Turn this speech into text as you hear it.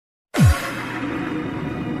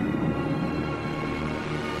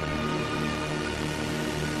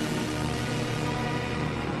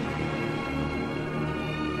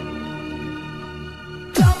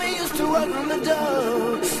walk from the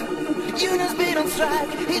door. Union's been on strike,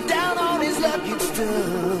 he's down on his luck, it's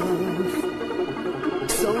tough,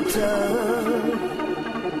 so tough.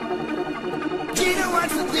 Gina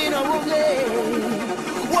works for dinner all day,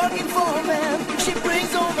 working for a man, she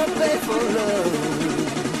brings home her pay for love,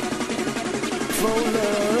 for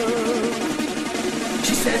love.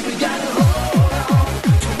 She says we gotta hold on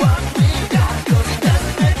to what we got, 'cause it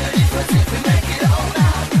doesn't make a difference if we make it all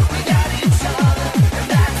now. We got each other, and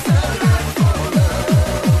that's a lot for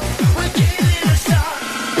love. We'll give it a shot.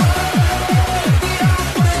 Oh, we are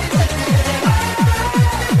crazy. Oh,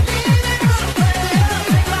 living on a prayer.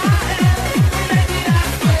 Take my hand, we make it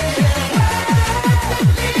our way. Oh,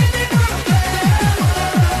 living on a prayer. Oh,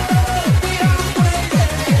 we are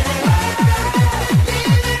crazy. Oh,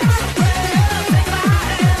 living on a prayer. Take my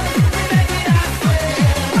hand, we make it our way.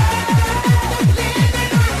 Oh,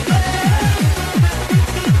 living on a prayer.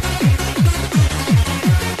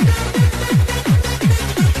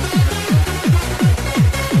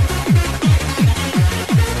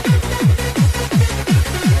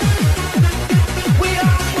 We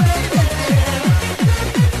are crazy.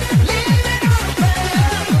 Living on a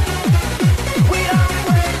prayer. We are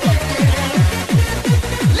crazy.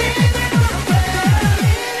 Living on a prayer.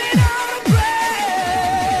 Living on a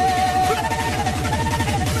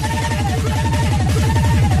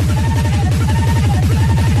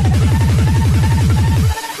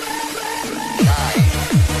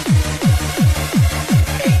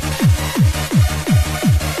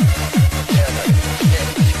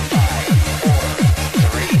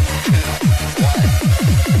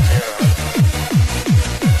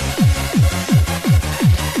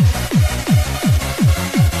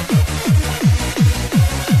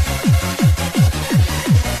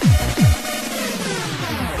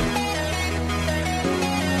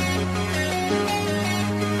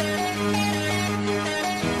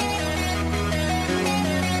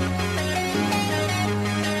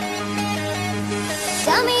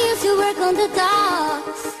Tommy used to work on the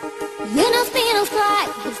docks. You know, spin on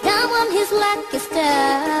strike. He's down on his luck is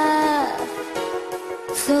tough,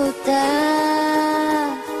 so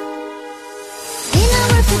tough. Dina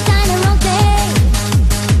works a kind of long day,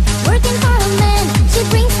 working for a man. She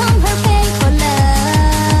brings home her pay for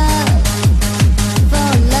love,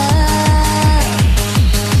 for love.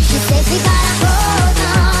 She says we gotta hold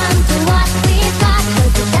on to what we've got,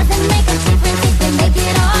 'cause it doesn't make a difference if we make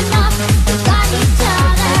it or not. We got each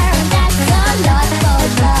other, and that's a lot for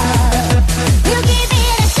love. We'll give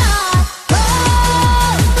it a shot. Oh,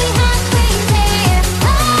 we have crazy.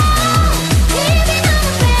 Oh, living on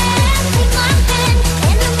a prayer. Take my hand,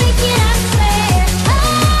 and we'll make it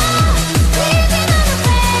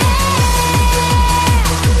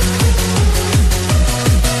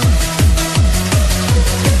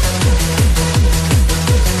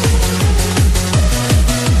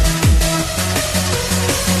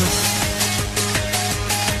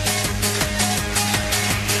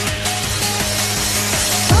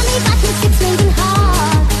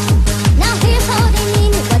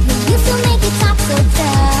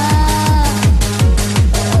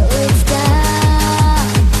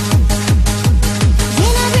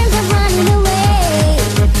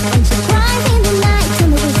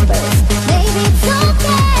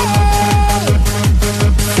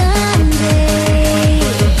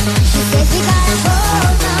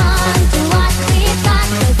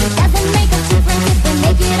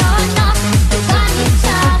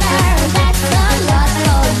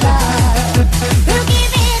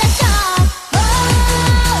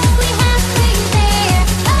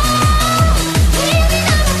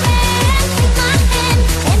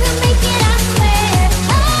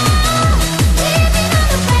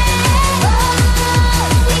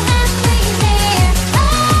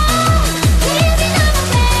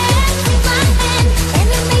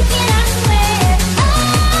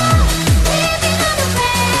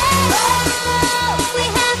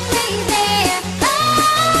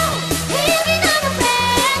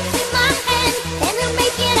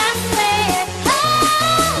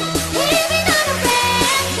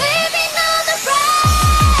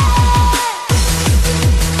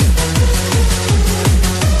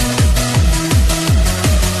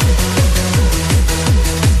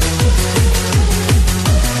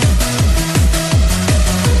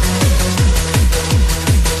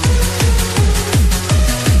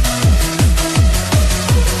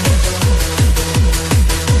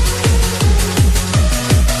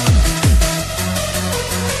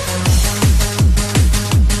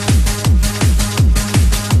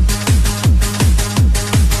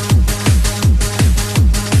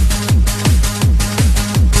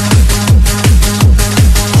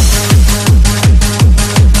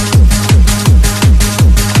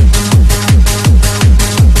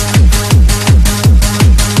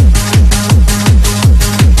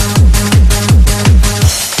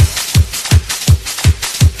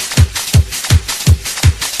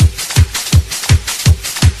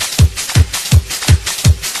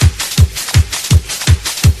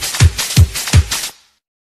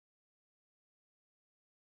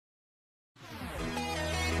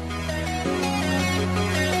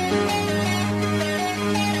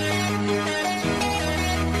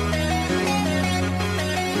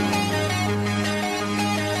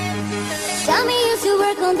Tommy used to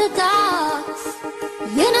work on the docks.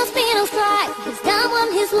 You know, spin on strike. He's down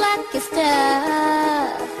on his lucky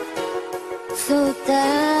stuff. So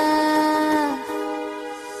tough.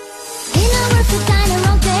 He never works a kind of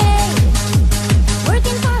wrong day.